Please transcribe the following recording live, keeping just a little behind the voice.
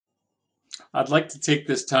I'd like to take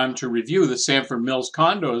this time to review the Sanford Mills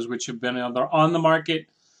condos, which have been either on the market,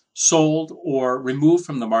 sold, or removed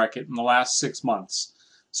from the market in the last 6 months.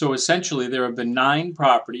 So essentially, there have been 9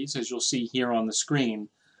 properties, as you'll see here on the screen,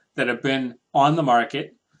 that have been on the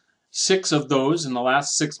market. 6 of those in the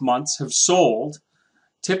last 6 months have sold.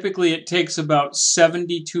 Typically, it takes about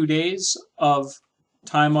 72 days of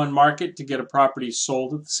time on market to get a property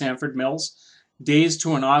sold at the Sanford Mills. Days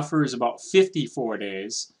to an offer is about 54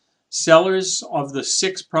 days. Sellers of the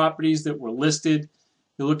 6 properties that were listed,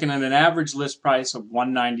 you're looking at an average list price of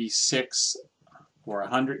 $196 or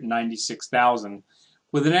 $196,000,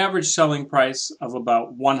 with an average selling price of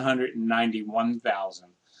about $191,000.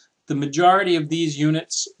 The majority of these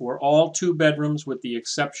units were all 2 bedrooms, with the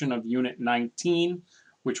exception of Unit 19,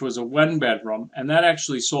 which was a 1 bedroom, and that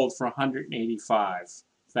actually sold for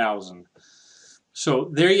 $185,000. So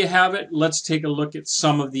there you have it. Let's take a look at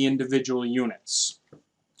some of the individual units.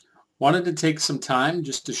 Wanted to take some time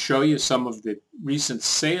just to show you some of the recent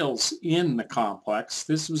sales in the complex.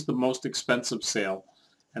 This was the most expensive sale,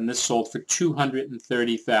 and this sold for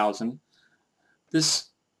 $230,000. This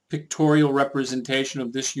pictorial representation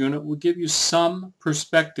of this unit will give you some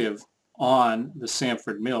perspective on the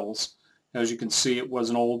Sanford Mills. As you can see, it was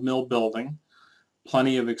an old mill building,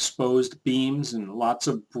 plenty of exposed beams and lots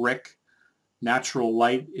of brick. Natural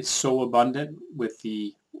light is so abundant with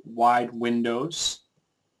the wide windows,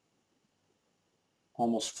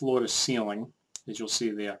 almost floor to ceiling, as you'll see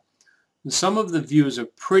there. And some of the views are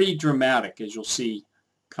pretty dramatic, as you'll see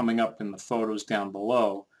coming up in the photos down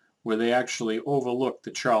below, where they actually overlook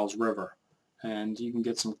the Charles River. And you can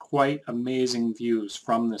get some quite amazing views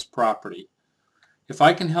from this property. If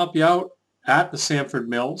I can help you out at the Sanford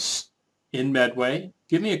Mills in Medway,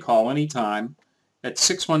 give me a call anytime at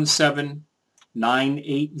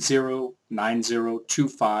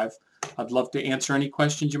 617-980-9025. I'd love to answer any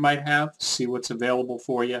questions you might have, see what's available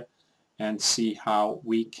for you, and see how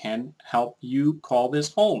we can help you call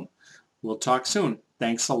this home. We'll talk soon.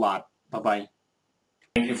 Thanks a lot. Bye-bye.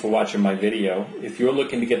 Thank you for watching my video. If you're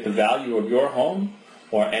looking to get the value of your home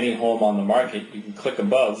or any home on the market, you can click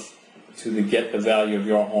above to get the value of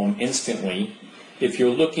your home instantly. If you're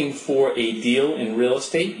looking for a deal in real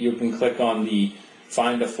estate, you can click on the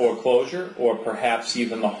Find a Foreclosure or perhaps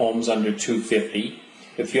even the homes under $250.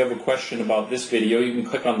 If you have a question about this video, you can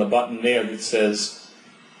click on the button there that says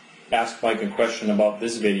Ask Mike a question about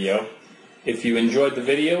this video. If you enjoyed the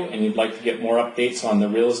video and you'd like to get more updates on the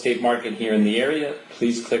real estate market here in the area,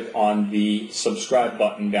 please click on the subscribe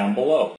button down below.